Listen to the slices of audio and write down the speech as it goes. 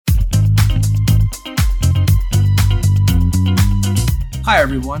Hi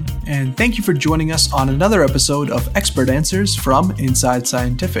everyone, and thank you for joining us on another episode of Expert Answers from Inside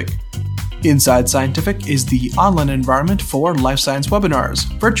Scientific. Inside Scientific is the online environment for life science webinars,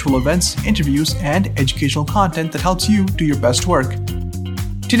 virtual events, interviews, and educational content that helps you do your best work.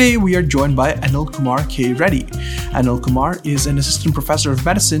 Today we are joined by Anil Kumar K. Reddy. Anil Kumar is an assistant professor of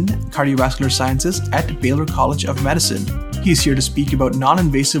medicine, cardiovascular sciences at Baylor College of Medicine. He is here to speak about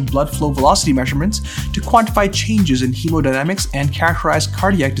non-invasive blood flow velocity measurements to quantify changes in hemodynamics and characterize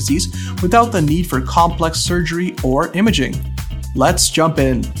cardiac disease without the need for complex surgery or imaging. Let's jump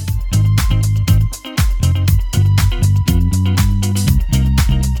in.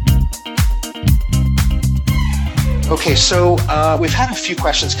 Okay, so we've had a few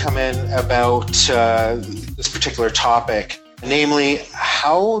questions come in about this particular topic, namely,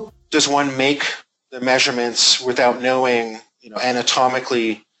 how does one make the measurements without knowing,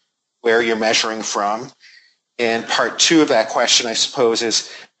 anatomically where you're measuring from? And part two of that question, I suppose, is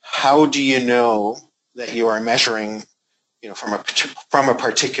how do you know that you are measuring, from a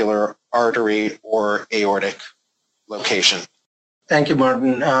particular artery or aortic location? Thank you,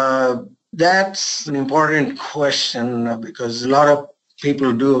 Martin. That's an important question because a lot of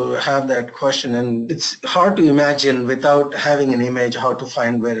people do have that question, and it's hard to imagine without having an image how to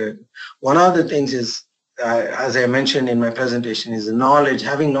find where. One of the things is, as I mentioned in my presentation, is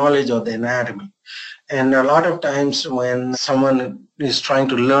having knowledge of the anatomy. And a lot of times when someone is trying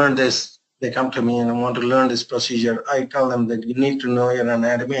to learn this, they come to me and want to learn this procedure. I tell them that you need to know your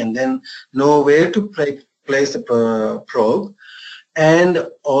anatomy and then know where to place the probe and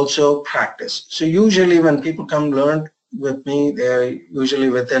also practice. So usually when people come learn with me, they're usually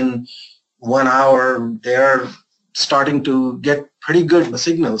within 1 hour, they're starting to get pretty good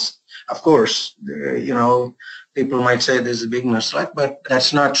signals. Of course, people might say there's a beginner's luck, but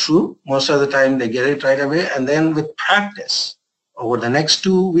that's not true. Most of the time they get it right away. And then with practice, over the next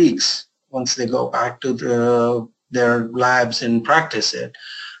 2 weeks, once they go back to their labs and practice it,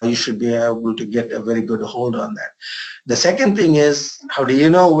 you should be able to get a very good hold on that. The second thing is, how do you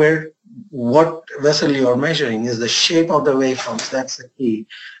know what vessel you are measuring is the shape of the waveforms. That's the key.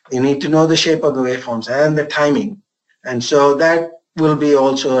 You need to know the shape of the waveforms and the timing. And so that will be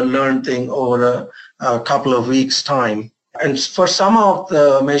also a learned thing over a couple of weeks' time. And for some of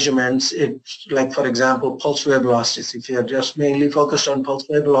the measurements, it's like, for example, pulse wave velocities. If you're just mainly focused on pulse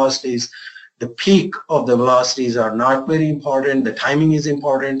wave velocities, the peak of the velocities are not very important. The timing is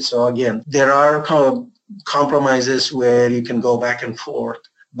important. So again, there are compromises where you can go back and forth.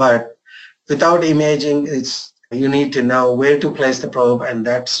 But without imaging, you need to know where to place the probe, and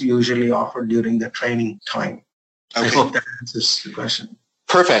that's usually offered during the training time. Okay. I hope that answers the question.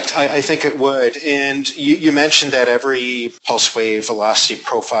 Perfect. I think it would. And you mentioned that every pulse wave velocity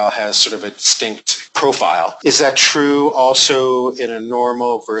profile has sort of a distinct profile. Is that true also in a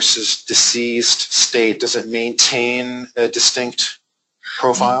normal versus diseased state? Does it maintain a distinct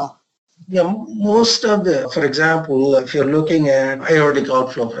profile? Yeah, most of for example, if you're looking at aortic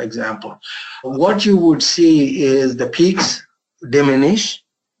outflow, for example, what you would see is the peaks diminish,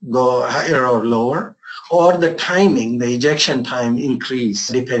 go higher or lower, or the timing, the ejection time increase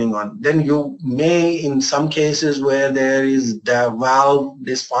depending on. Then you may, in some cases where there is the valve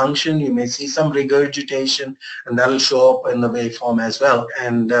dysfunction, you may see some regurgitation, and that'll show up in the waveform as well.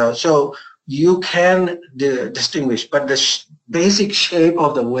 And so you can distinguish, but the basic shape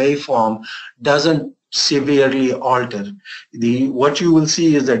of the waveform doesn't severely alter. What you will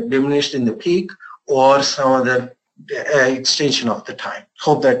see is that diminished in the peak or some other extension of the time.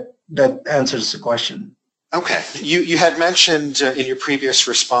 Hope that answers the question. Okay. You had mentioned in your previous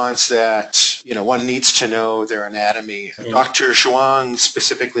response that, one needs to know their anatomy. Yeah. Dr. Zhuang,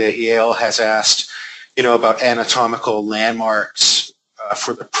 specifically at Yale, has asked, about anatomical landmarks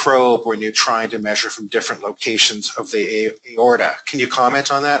for the probe when you're trying to measure from different locations of the aorta. Can you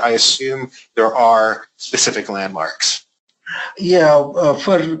comment on that? I assume there are specific landmarks. Yeah,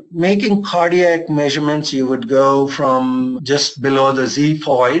 for making cardiac measurements, you would go from just below the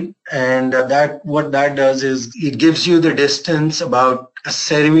xiphoid, and what that does is it gives you the distance about a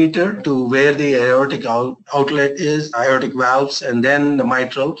centimeter to where the aortic outlet is, aortic valves, and then the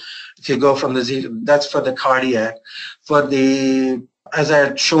mitral. If you go from that's for the cardiac. As I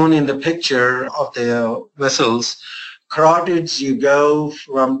had shown in the picture of the vessels, carotids, you go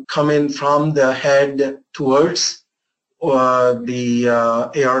coming from the head towards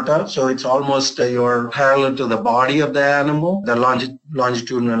the aorta, so it's almost you're parallel to the body of the animal, the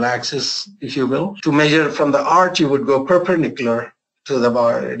longitudinal axis, if you will. To measure from the arch, you would go perpendicular to the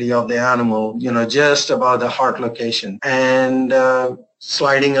body of the animal, just above the heart location. And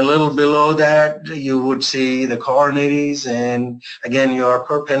Sliding a little below that, you would see the coronaries, and again, you are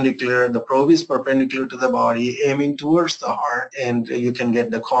perpendicular. The probe is perpendicular to the body, aiming towards the heart, and you can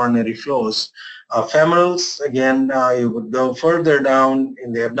get the coronary flows. Femorals, again, you would go further down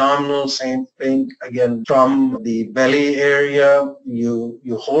in the abdominal, same thing. Again, from the belly area, you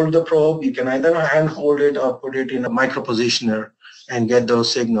hold the probe. You can either hand hold it or put it in a micropositioner and get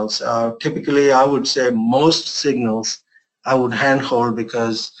those signals. Typically, I would say most signals I would handhold,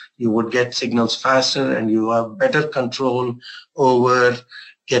 because you would get signals faster and you have better control over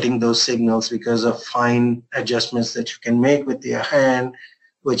getting those signals because of fine adjustments that you can make with your hand,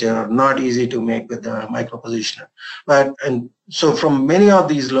 which are not easy to make with the micropositioner. And so from many of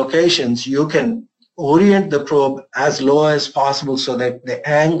these locations, you can orient the probe as low as possible so that the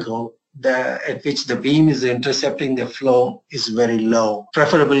angle at which the beam is intercepting the flow is very low,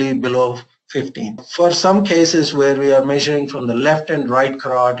 preferably below 15. For some cases where we are measuring from the left and right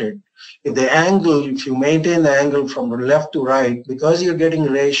carotid, if you maintain the angle from the left to right, because you're getting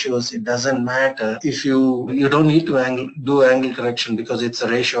ratios, it doesn't matter. If you don't need to do angle correction, because it's a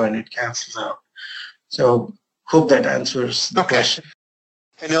ratio and it cancels out. So hope that answers the question.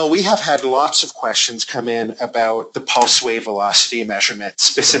 Anil, we have had lots of questions come in about the pulse wave velocity measurement,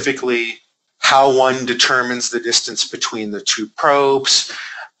 specifically how one determines the distance between the two probes.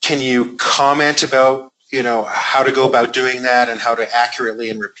 Can you comment about, how to go about doing that and how to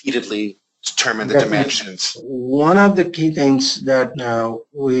accurately and repeatedly determine the dimensions? One of the key things that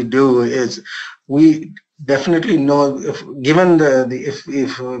we do is we definitely know, if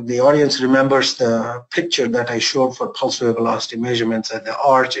the audience remembers the picture that I showed for pulse wave velocity measurements at the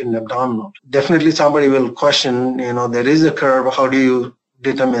arch in the abdominal, definitely somebody will question, there is a curve, how do you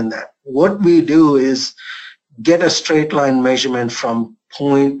determine that? What we do is get a straight line measurement from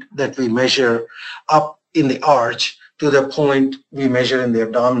point that we measure up in the arch to the point we measure in the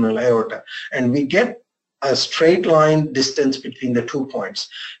abdominal aorta, and we get a straight line distance between the 2 points.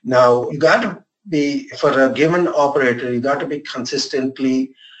 Now, you got to be, for a given operator, you got to be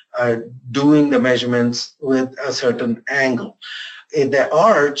consistently doing the measurements with a certain angle. In the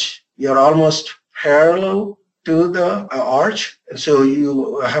arch, you're almost parallel to the arch, so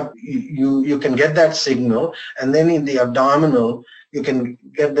you can get that signal, and then in the abdominal, you can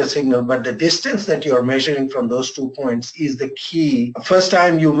get the signal, but the distance that you're measuring from those 2 points is the key. First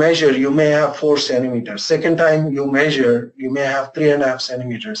time you measure, you may have 4 centimeters. Second time you measure, you may have 3.5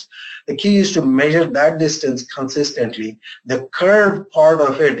 centimeters. The key is to measure that distance consistently. The curved part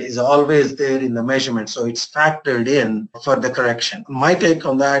of it is always there in the measurement, so it's factored in for the correction. My take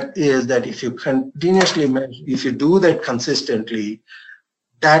on that is that if you continuously measure, if you do that consistently,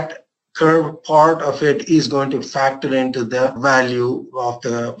 that curved part of it is going to factor into the value of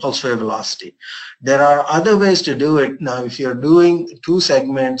the pulse wave velocity. There are other ways to do it. Now, if you're doing 2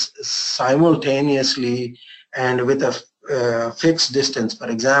 segments simultaneously and with a fixed distance, for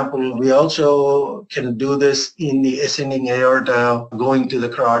example, we also can do this in the ascending aorta going to the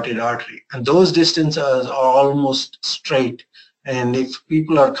carotid artery. And those distances are almost straight. And if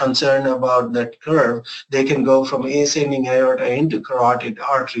people are concerned about that curve, they can go from ascending aorta into carotid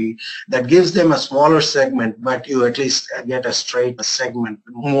artery. That gives them a smaller segment, but you at least get a straight segment,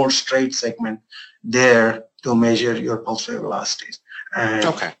 more straight segment there to measure your pulse wave velocities.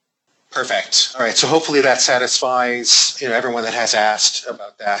 Okay. Perfect. All right. So hopefully that satisfies everyone that has asked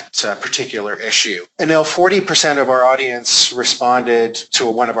about that particular issue. And now 40% of our audience responded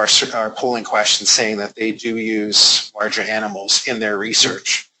to one of our polling questions saying that they do use larger animals in their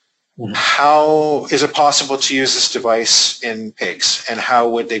research. Mm-hmm. How is it possible to use this device in pigs, and how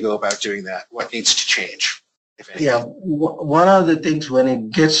would they go about doing that? What needs to change? Yeah, one of the things when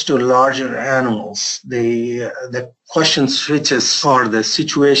it gets to larger animals, the question switches, or the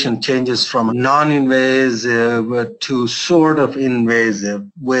situation changes from non-invasive to sort of invasive,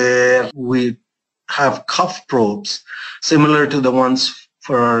 where we have cuff probes similar to the ones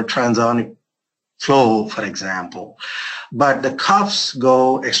for transonic flow, for example. But the cuffs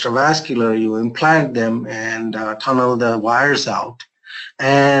go extravascular. You implant them and tunnel the wires out,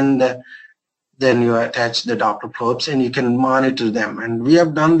 and then you attach the Doppler probes and you can monitor them. And we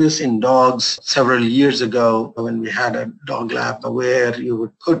have done this in dogs several years ago when we had a dog lab where you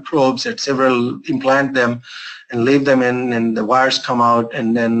would put probes at several, implant them and leave them in, and the wires come out.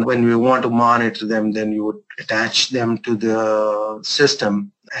 And then when we want to monitor them, then you would attach them to the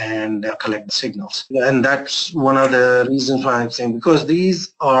system and collect the signals. And that's one of the reasons why I'm saying, because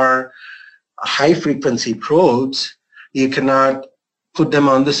these are high frequency probes, you cannot put them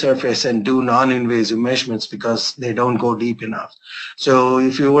on the surface and do non-invasive measurements because they don't go deep enough. So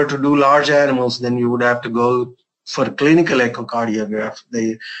if you were to do large animals, then you would have to go for clinical echocardiograph,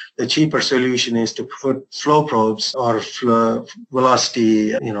 the cheaper solution is to put flow probes or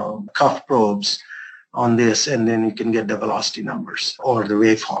velocity, cuff probes on this, and then you can get the velocity numbers or the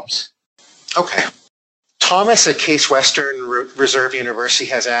waveforms. Okay. Thomas at Case Western Reserve University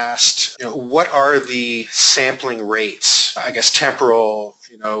has asked, what are the sampling rates, I guess temporal,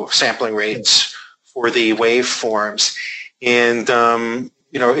 sampling rates for the waveforms? And,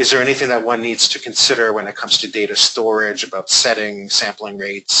 is there anything that one needs to consider when it comes to data storage about setting sampling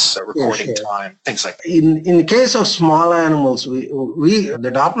rates, recording time, things like that? In the case of small animals, we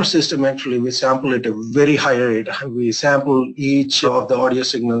the Doppler system, actually, we sample at a very high rate. We sample each of the audio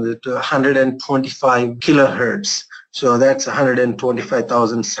signals at 125 kilohertz. So that's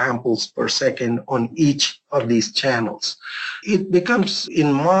 125,000 samples per second on each of these channels. It becomes,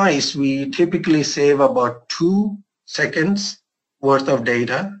 in mice, we typically save about 2 seconds worth of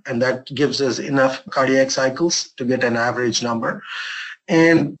data, and that gives us enough cardiac cycles to get an average number.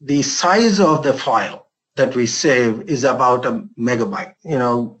 And the size of the file that we save is about a megabyte.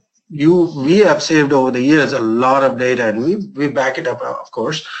 We have saved over the years a lot of data, and we back it up, of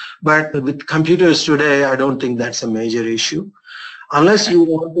course. But with computers today, I don't think that's a major issue. Unless you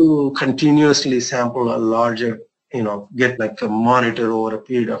want to continuously sample a larger, get like a monitor over a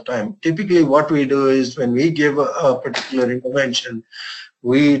period of time. Typically what we do is when we give a particular intervention,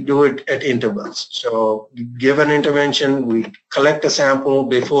 we do it at intervals. So give an intervention, we collect a sample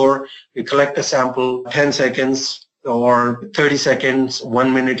before, we collect a sample 10 seconds or 30 seconds,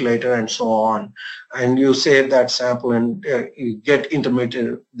 1 minute later, and so on. And you save that sample, and you get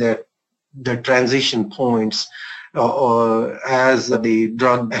intermittent, the transition points as the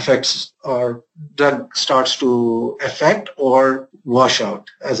drug affects or drug starts to affect or wash out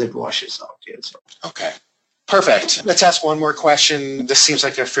as it washes out. Yes. Okay. Perfect. Let's ask one more question. This seems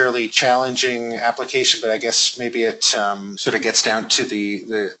like a fairly challenging application, but I guess maybe it sort of gets down to the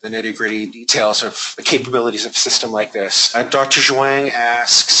nitty-gritty details of the capabilities of a system like this. Dr. Zhuang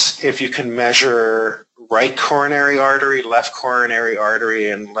asks if you can measure right coronary artery, left coronary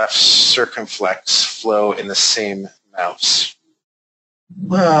artery, and left circumflex flow in the same mouse.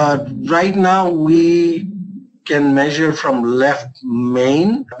 Right now, we can measure from left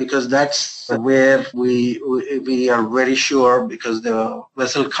main because that's where we are very sure, because the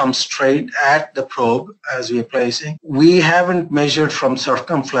vessel comes straight at the probe as we are placing. We haven't measured from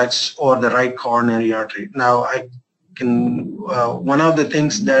circumflex or the right coronary artery. Now, one of the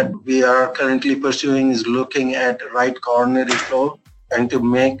things that we are currently pursuing is looking at right coronary flow and to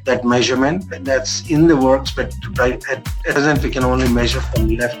make that measurement. That's in the works, but right at present we can only measure from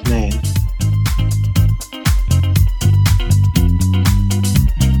left main.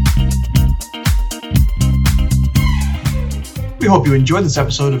 We hope you enjoyed this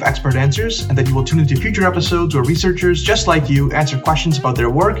episode of Expert Answers, and that you will tune into future episodes where researchers just like you answer questions about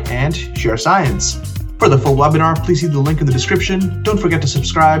their work and share science. For the full webinar, please see the link in the description. Don't forget to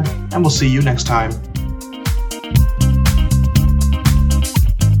subscribe, and we'll see you next time.